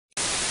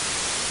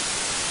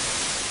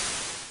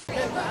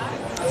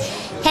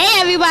Hey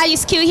everybody,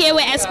 it's Q here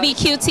with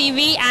SBQ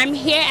TV. I'm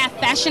here at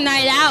Fashion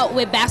Night Out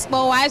with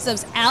Basketball Wives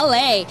of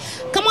LA.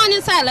 Come on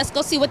inside, let's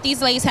go see what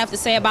these ladies have to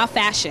say about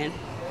fashion.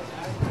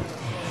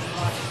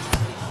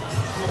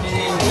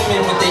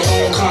 Women with their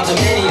own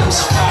condominiums,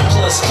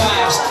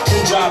 5+5s,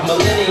 who drive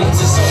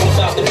millenniums. It's all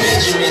about the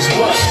Benjamins.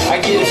 What?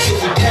 I get a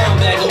 50-pound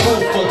bag of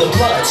food for the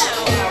butts.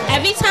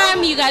 Every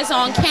time you guys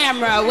are on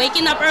camera,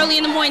 waking up early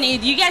in the morning,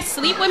 do you guys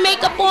sleep with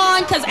makeup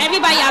on? Because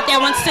everybody out there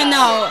wants to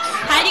know,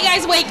 how do you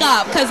guys wake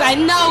up? Because I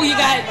know you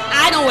guys,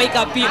 I don't wake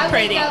up pretty. I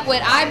wake up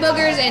with eye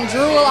boogers and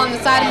drool on the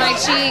side of my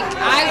cheek.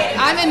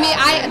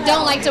 I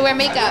don't like to wear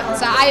makeup,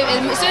 so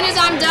as soon as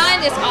I'm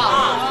done, it's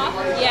off.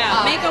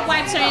 Yeah, makeup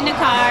wipes are in the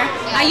car.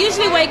 I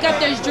usually wake up,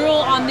 there's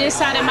drool on this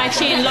side of my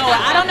chin lower.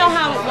 I don't know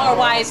how or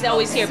why it's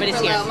always here, but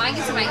it's here. Mine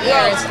gets in my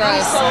ear, it's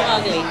gross. So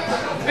ugly.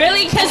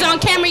 Really? Because on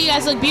camera you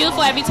guys look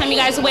beautiful every time you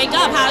guys wake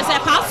up. How is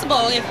that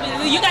possible? If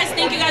you guys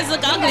think you guys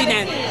look ugly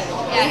then?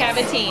 We have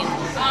a team.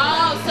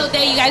 Oh, so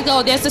there you guys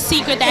go. There's a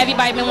secret that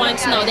everybody been wanting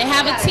to know. They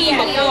have a team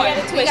before.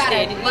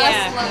 Twisted.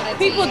 Yeah.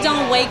 People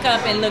don't wake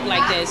up and look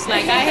like this.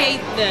 Like, I hate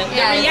the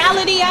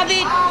reality of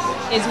it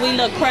is we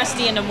look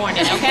crusty in the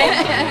morning, okay?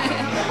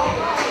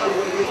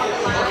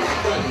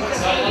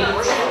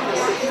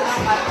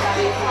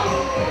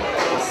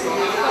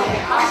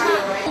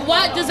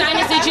 What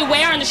designers did you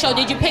wear on the show?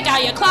 Did you pick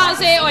out your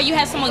closet, or you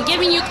had someone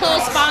giving you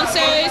clothes,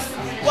 sponsors?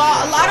 Well,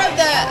 a lot of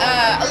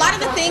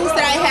the things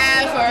that I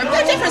have are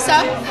different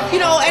stuff.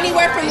 You know,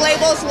 anywhere from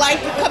labels like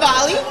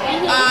Cavalli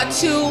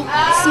to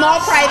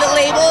small private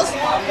labels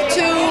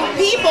to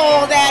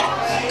people that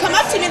come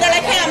up to me. They're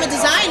like, "Hey, I'm a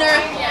designer,"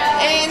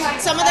 and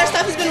some of their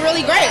stuff has been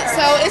really great.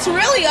 So it's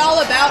really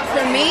all about,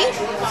 for me,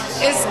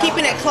 is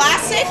keeping it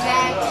classic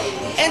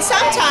and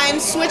sometimes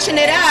switching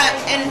it up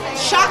and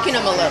shocking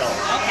them a little.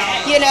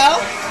 You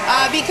know.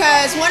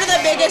 Because one of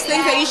the biggest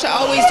things that you should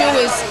always do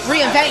is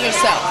reinvent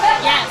yourself.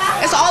 Yes.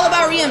 It's all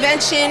about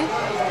reinvention.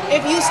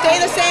 If you stay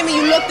the same and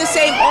you look the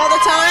same all the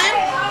time,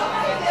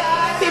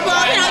 people,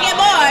 get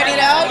bored,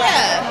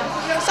 Yeah.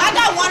 So I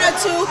got one or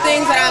two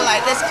things that I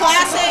like. It's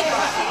classic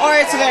or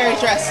it's very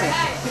dressy.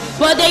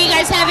 Well, there you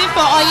guys have it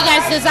for all you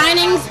guys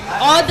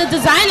all the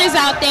designers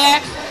out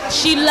there.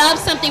 She loves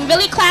something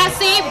really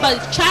classy, but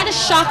try to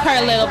shock her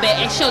a little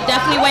bit, and she'll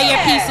definitely wear your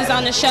pieces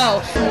on the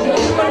show.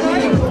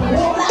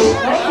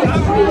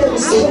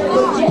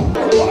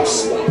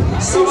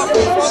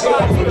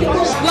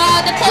 Well,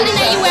 the clothing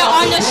that you wear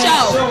on the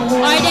show,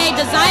 are they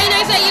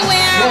designers that you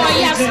wear, or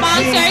you have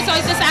sponsors,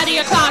 or is this out of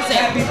your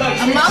closet?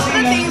 Most of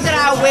the things that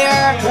I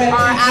wear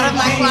are out of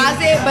my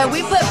closet, but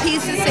we put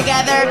pieces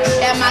together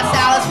that my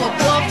stylist will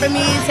pull for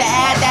me to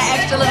add that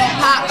extra little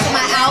pop to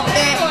my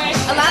outfit.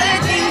 A lot of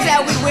the things that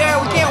we wear,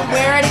 we can't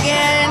wear it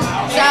again,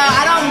 so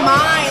I don't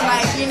mind,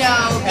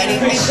 getting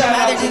things from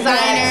other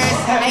designers.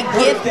 They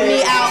gift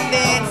me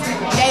outfits,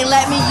 they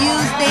let me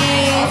use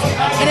things,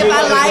 and if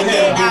I like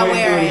it, I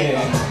wear it.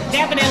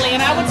 Definitely,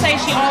 and I would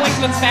say she always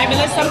looks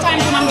fabulous.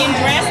 Sometimes when I'm getting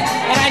dressed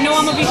and I know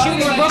I'm going to be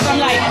shooting with Brooke,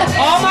 I'm like,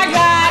 oh my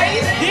God,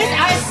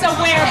 I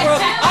swear,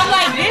 Brooke, I'm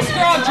like, this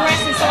girl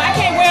dresses, so I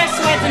can't wear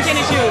sweats and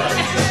tennis shoes.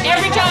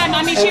 Every time,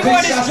 she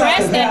wore this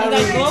dress, that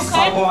low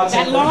cut,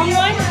 that long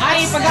one,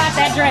 I ain't forgot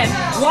that dress.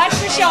 Watch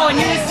the show and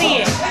you will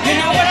see it. You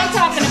know what I'm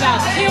talking about.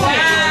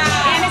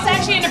 And it's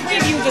actually in the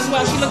previews as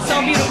well. She looks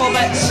so beautiful,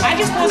 but I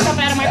just pull stuff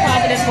out of my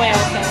closet as well.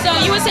 So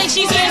you would say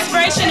she's your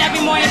inspiration every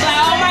morning, like,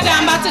 oh my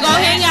God, I'm about to go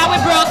hang out with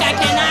Brooke. I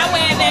cannot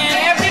wear them.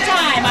 Every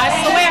time, I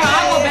swear,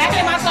 I'll go back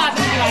in my closet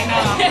and be like,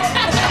 no.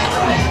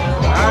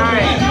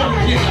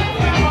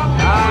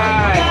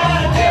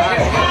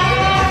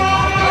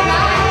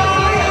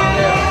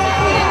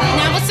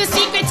 Now, what's the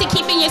secret to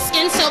keeping your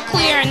skin so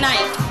clear and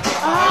nice?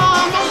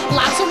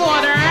 Lots of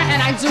water,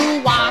 and I do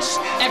wash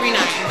every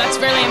night.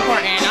 That's really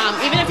important.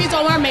 Even if you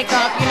don't wear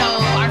makeup,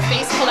 our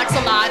face collects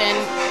a lot, and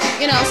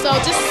so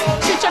just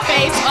treat your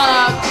face.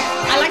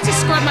 I like to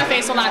scrub my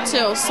face a lot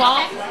too.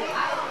 Salt.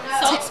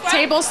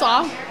 Table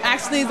salt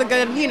actually is a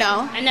good,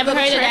 I never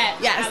heard of that.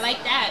 Yes. I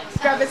like that.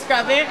 Scrub it.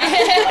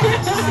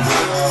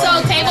 So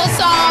table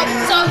salt.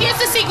 So here's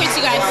the secrets,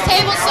 you guys.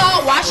 Table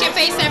salt, wash your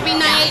face every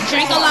night,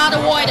 drink a lot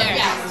of water.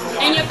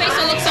 And your face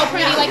will look so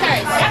pretty like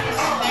hers.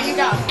 There you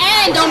go.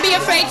 And don't be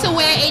afraid to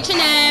wear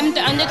H&M,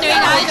 the under $30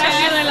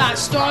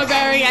 dress.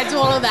 Strawberry, I do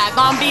all of that.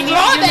 Bombini.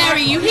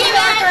 Strawberry, you hear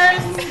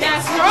that?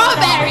 That's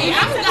strawberry.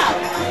 I'm stuck.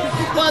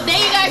 Well, there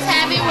you guys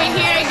have it. We're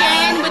here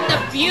again with the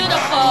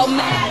beautiful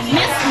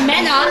Miss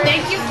Maino.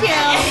 Thank you,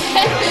 Kim.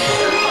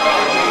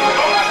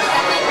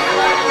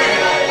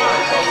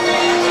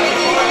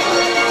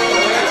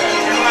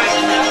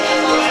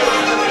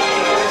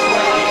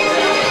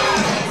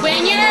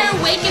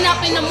 Waking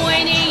up in the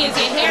morning, is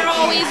your hair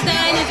always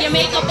done? Is your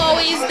makeup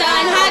always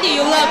done? How do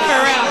you look for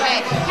real?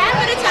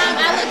 Half of the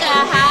time I look a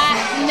hot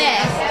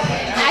mess.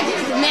 I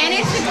just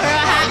managed to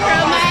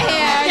curl my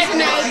hair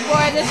tonight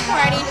for this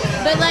party.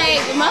 But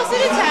most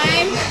of the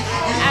time,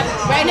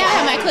 right now I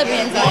have my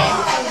clip-ins on.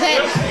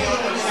 But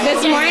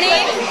this morning,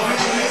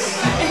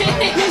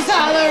 it's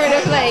all over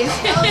the place.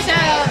 So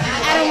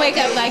I don't wake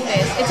up like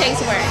this. It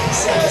takes work.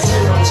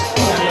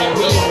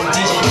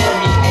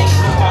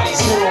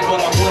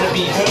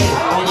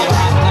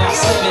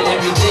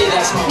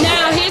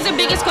 Now, here's the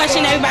biggest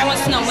question everybody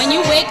wants to know. When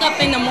you wake up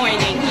in the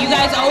morning, you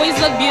guys always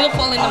look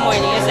beautiful in the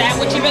morning. Is that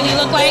what you really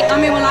look like? I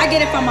mean, when I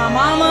get it from my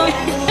mama,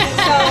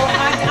 so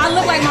I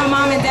look like my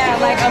mom and dad,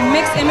 like a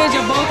mixed image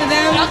of both of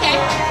them. Okay.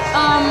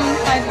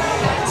 Like,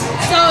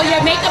 So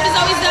your makeup is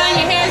always done,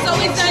 your hair is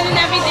always done and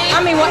everything? I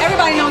mean, well,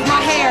 everybody knows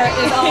my hair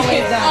is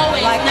always done.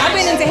 Always. Like, I've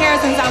been into hair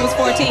since I was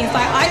 14. So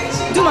I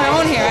do my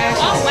own hair,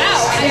 actually. Oh, wow.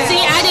 Yeah.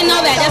 See, I didn't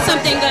know that. That's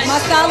something good. My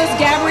stylist,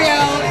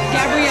 Gabrielle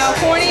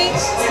Corny.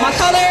 My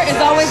color is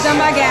always done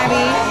by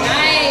Gabby.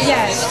 Nice.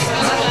 Yes.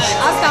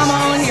 I style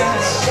my own hair.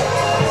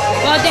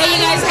 Well, there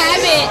you guys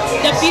have it.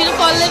 The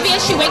beautiful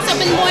Olivia, she wakes up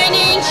in the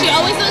morning. She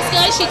always looks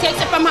good. She takes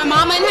it from her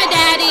mama and her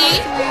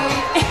daddy.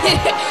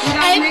 You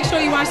gotta make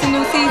sure you watch the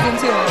new season,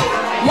 too.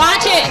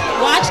 Watch it.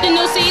 Watch the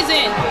new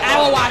season. I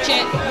will watch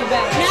it.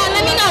 Now,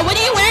 let me know. What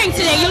are you wearing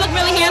today? You look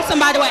really handsome,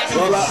 by the way.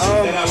 Well,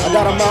 I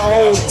got on my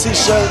own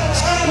t-shirt,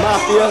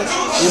 Mafia.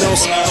 You know,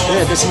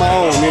 yeah, this is my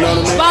own, you know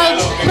what I mean? Well,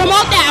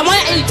 promote that. I want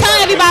tell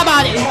everybody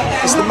about it.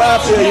 It's the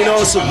Mafia, you know,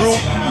 it's a group.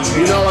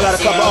 You know, I got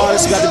a couple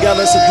artists got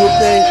together, it's a group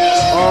thing.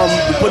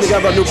 We put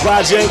together a new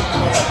project.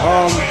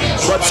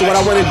 So what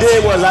I went and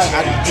did was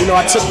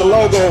I took the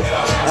logo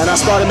and I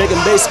started making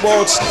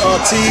baseball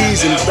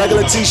tees and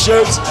regular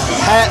t-shirts,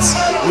 hats.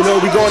 You know,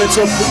 we going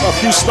into a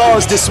few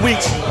stores this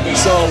week.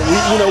 So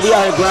we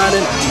out here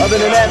grinding.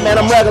 Other than that, man,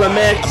 I'm regular,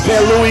 man. A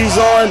pair of Louis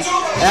on,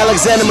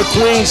 Alexander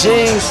McQueen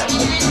jeans,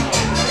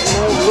 you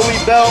know, Louis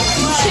belt,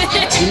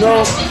 you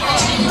know.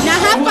 Now,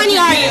 how funny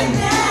are you?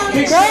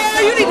 Girl,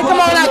 you need to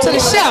come on out to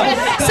the show.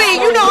 See,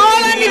 you know,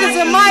 all I need is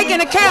a mic and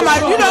a camera.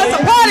 You know, it's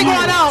a party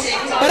going on.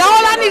 But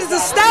all I need is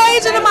a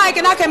stage and a mic,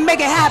 and I can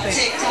make it happen.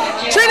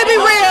 Trina Be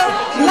Real,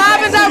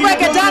 live and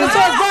direct at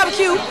Dinosaur's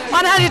Barbecue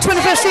on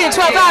 125th Street and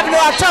 12th Avenue,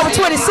 October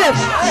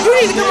 26th. You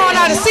need to come on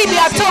out and see me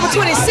October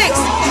 26th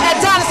at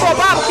Dinosaur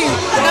Barbecue.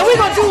 And we're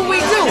going to do what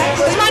we do.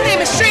 Because my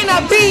name is Trina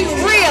Be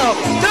Real.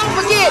 Don't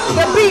forget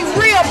the Be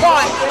Real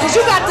part. Because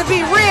you got to be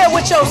real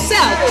with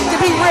yourself to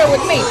be real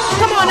with me.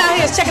 Come on out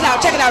here and check it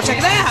out, check it out, check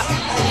it out.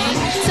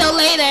 Till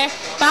later.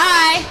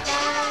 Bye.